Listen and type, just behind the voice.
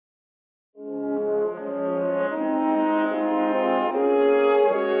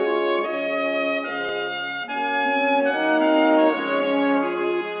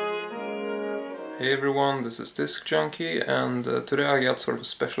Hey everyone, this is Disc Junkie, and today I got sort of a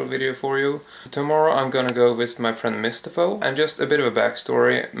special video for you. Tomorrow I'm gonna go visit my friend Mystepho, and just a bit of a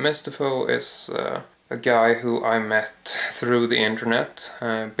backstory. Mystepho is a guy who I met through the internet,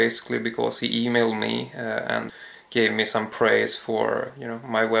 basically because he emailed me and gave me some praise for, you know,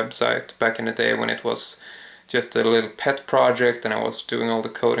 my website back in the day when it was just a little pet project and I was doing all the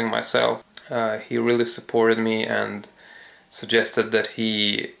coding myself. He really supported me and suggested that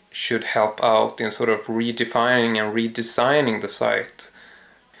he should help out in sort of redefining and redesigning the site.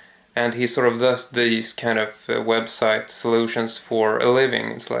 And he sort of does these kind of website solutions for a living.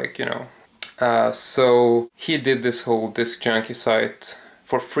 It's like, you know. So he did this whole Disc Junkie site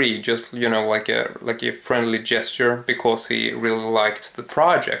for free, just, you know, like a friendly gesture, because he really liked the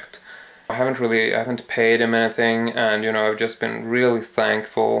project. I haven't paid him anything, and, you know, I've just been really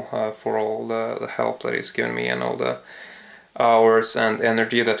thankful for all the help that he's given me and all the hours and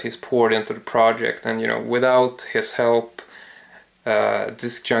energy that he's poured into the project. And, you know, without his help,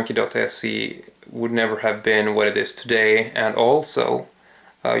 discjunkietv would never have been what it is today, and also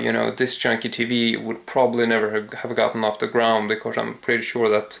you know, discjunkietv would probably never have gotten off the ground, because I'm pretty sure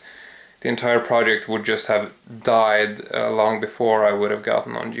that the entire project would just have died long before I would have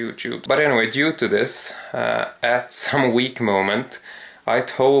gotten on YouTube. But anyway, due to this, at some weak moment I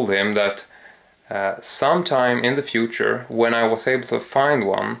told him that sometime in the future, when I was able to find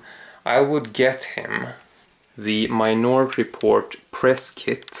one, I would get him the Minority Report press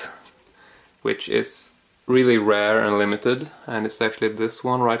kit, which is really rare and limited, and it's actually this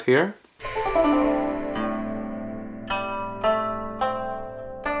one right here.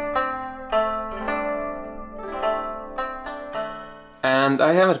 And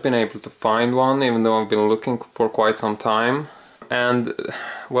I haven't been able to find one, even though I've been looking for quite some time. And,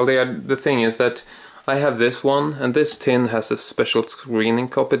 well, the thing is that I have this one, and this tin has a special screening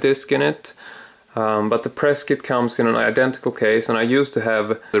copy disc in it. But the press kit comes in an identical case, and I used to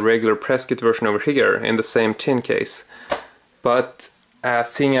have the regular press kit version over here in the same tin case. But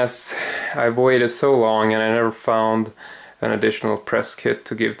seeing as I've waited so long and I never found an additional press kit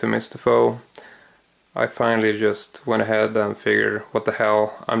to give to Mystepho, I finally just went ahead and figured, what the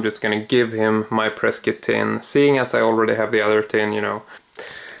hell, I'm just gonna give him my press kit tin, seeing as I already have the other tin, you know.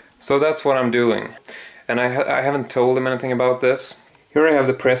 So that's what I'm doing. And I haven't told him anything about this. Here I have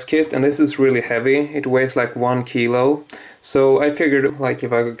the press kit, and this is really heavy. It weighs like 1 kilo. So I figured, like,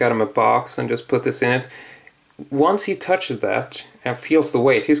 if I got him a box and just put this in it, once he touches that and feels the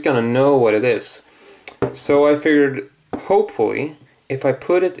weight, he's gonna know what it is. So I figured, hopefully, if I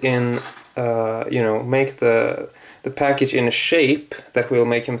put it in, you know, make the package in a shape that will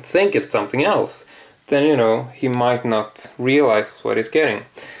make him think it's something else, then, you know, he might not realize what he's getting.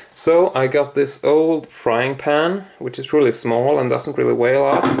 So I got this old frying pan, which is really small and doesn't really weigh a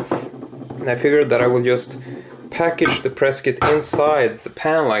lot. And I figured that I will just package the press kit inside the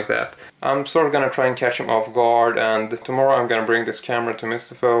pan like that. I'm sort of gonna try and catch him off guard, and tomorrow I'm gonna bring this camera to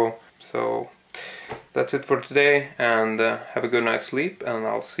Mystepho. So that's it for today, and have a good night's sleep, and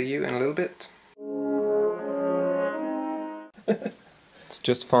I'll see you in a little bit. It's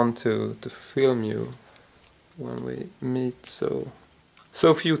just fun to film you when we meet so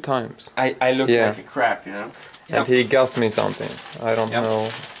few times. I look like a crap, you know. And he got me something. I don't know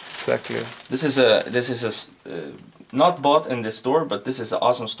exactly. This is not bought in the store, but this is an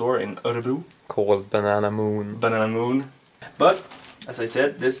awesome store in Örebro called Banana Moon. Banana Moon. But as I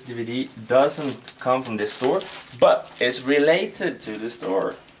said, this DVD doesn't come from this store, but it's related to the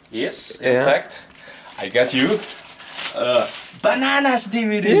store. Yes, in fact, I got you Bananas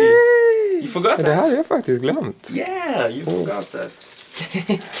DVD. Yay! You forgot that? Det hade jag faktiskt glömt. Yeah, you forgot that.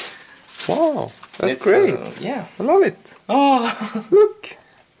 Wow, that's great. Yeah, I love it. Oh, look.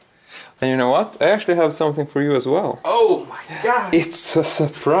 And you know what? I actually have something for you as well. Oh my god. It's a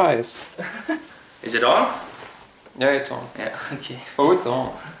surprise. Is it on? Yeah, it's on. Yeah, okay. Oh, it's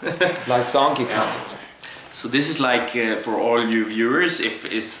on. Like Donkey Kong. So this is like for all you viewers, if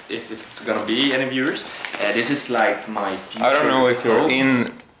it's gonna be any viewers, this is like my future. I don't know if you're in.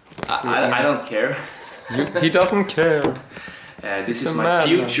 I don't care. He doesn't care. This is my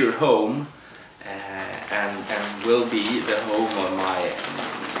future home, and will be the home of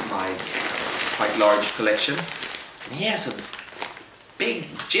my quite large collection. And he has a big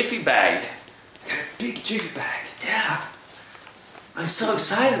jiffy bag. Big jiffy bag. Yeah. I'm so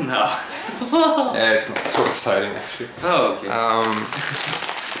excited now. Yeah, it's not so exciting actually. Oh, okay.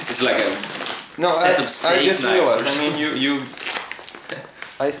 It's like a set of steak I just knives. realized. I mean,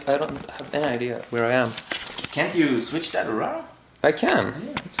 I don't have any idea where I am. Can't you switch that around? I can.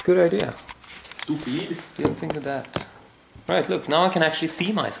 Yeah. It's a good idea. Stupid. Didn't think of that. Right, look, now I can actually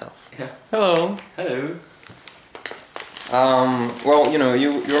see myself. Yeah. Hello. Hello. Well, you know,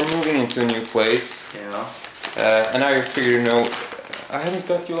 you're moving into a new place. Yeah. And I figured, you know, I haven't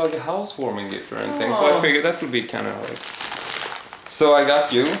got you like a housewarming gift or anything, so I figured that would be kind of like... So I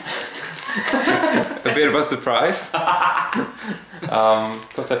got you a bit of a surprise.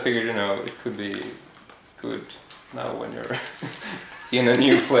 Because I figured, you know, it could be good now when you're in a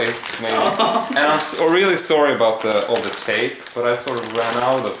new place, maybe. And I'm really sorry about all the tape, but I sort of ran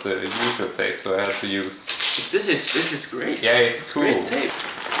out of the usual tape, so I had to use... This is great. Yeah, it's cool. Great tape.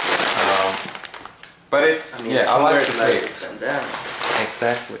 But it's... I mean, yeah, I like the tape. Bandana.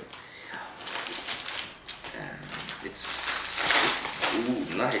 Exactly. This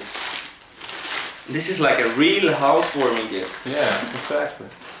is ooh, nice. This is like a real housewarming gift. Yeah, exactly.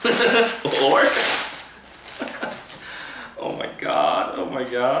 Or oh my god, oh my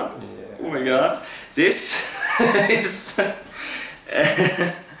god, Yeah. oh my god. This is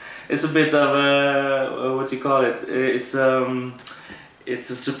it's a bit of a what do you call it? It's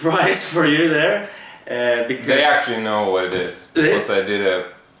a surprise for you there because They actually know what it is because I did a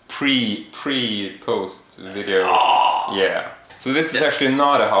pre-post video. Oh. Yeah. So this is actually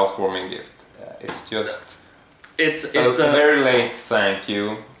not a housewarming gift. It's just it's a very late thank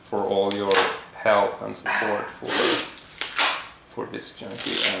you for all your help and support for this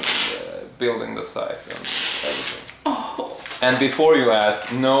junkie and building the site and everything. Oh. And before you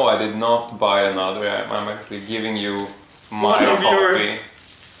ask, no, I did not buy another. I'm actually giving you my One of copy. your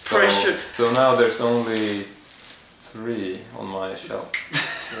precious. So now there's only 3 on my shelf.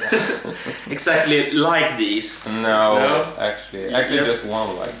 Exactly like these. No, No? actually Yeah. just one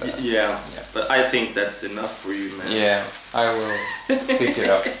like that. Yeah, but I think that's enough for you, man. Yeah, I will pick it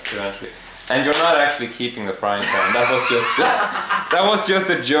up eventually. And you're not actually keeping the frying pan. That was just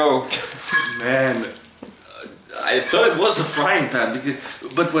a joke. Man, I thought it was a frying pan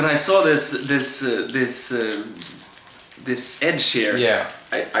but when I saw this edge here, Yeah,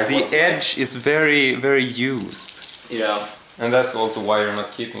 the was- edge is very, very used. Yeah. And that's also why you're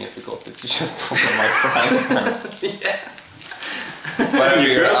not keeping it, because it's just over my frying pan. Yeah. But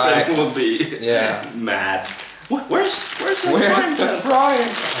your girlfriend will be Yeah. mad. Where's the Where's frying the pan? frying?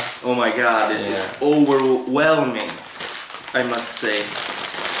 Oh my god, this is Yeah. overwhelming, I must say.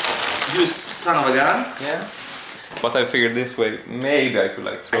 You son of a gun. Yeah. But I figured this way, maybe I could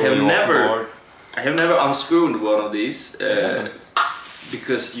like throw I have you never- off board. I have never unscrewed one of these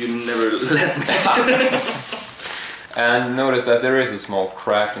because you never let me. And notice that there is a small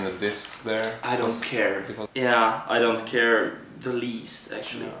crack in the discs there. I don't care. Because Yeah, I don't care the least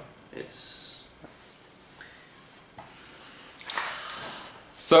actually. No. It's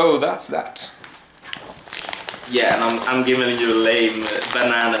so that's that. yeah, and I'm giving you a lame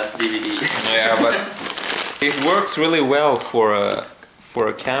bananas DVD. Yeah, but it works really well for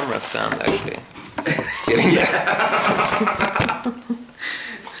a camera stand actually. Getting that.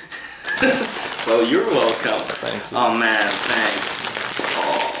 Well, you're welcome. Thank you. Oh man, thanks.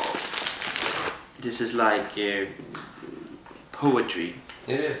 Oh, this is like poetry.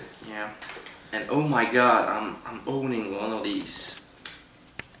 It is. Yeah. And oh my god, I'm owning one of these.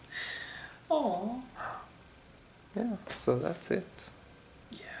 Oh. Yeah, so that's it.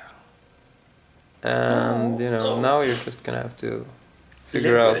 Yeah. And you know, Oh. now you're just gonna have to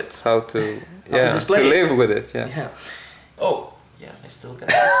figure Live with out it. how to display it. live with it. Yeah. Yeah. Oh. Yeah, I still got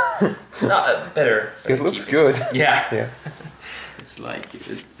it. No, better. It looks keep good. Yeah. Yeah. It's like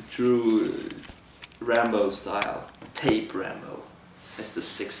a true Rambo style. Tape Rambo. It's the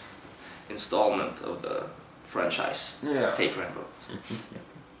 6th installment of the franchise. Yeah. Tape Rambo.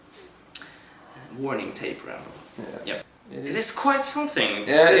 Warning Tape Rambo. Yeah. Yep. It is quite something.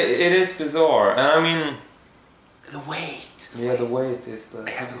 Yeah, because it is bizarre, and I mean, the weight. yeah, the weight is the. I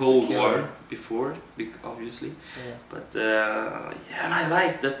have is Cold the War killer. before, obviously. Yeah. But yeah, and I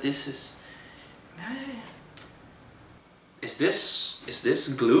like that this is. Is this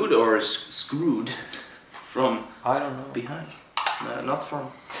glued or screwed from I don't know. behind? No, not from.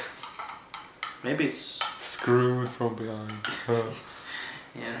 Maybe it's. Screwed from behind.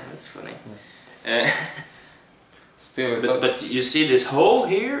 Yeah, that's funny. Still, But you see this hole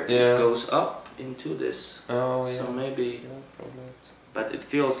here? Yeah. It goes up into this. oh yeah. So maybe, Yeah, probably. but it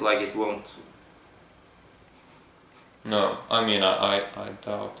feels like it won't. No, I mean I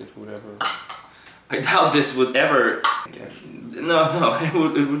doubt it would ever. I doubt this would ever. No, it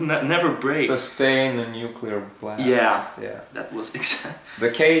would never break. Sustain a nuclear blast. Yeah. Yeah. That was exact. The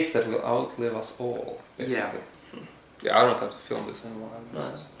case that will outlive us all. Basically. Yeah. Yeah, I don't have to film this anymore.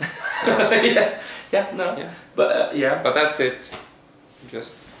 Yeah, no. Yeah. But yeah. But that's it.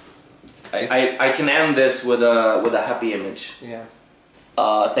 Just I can end this with a happy image. Yeah.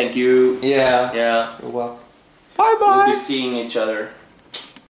 Thank you. Yeah. Yeah. You're welcome. Bye bye. We'll be seeing each other.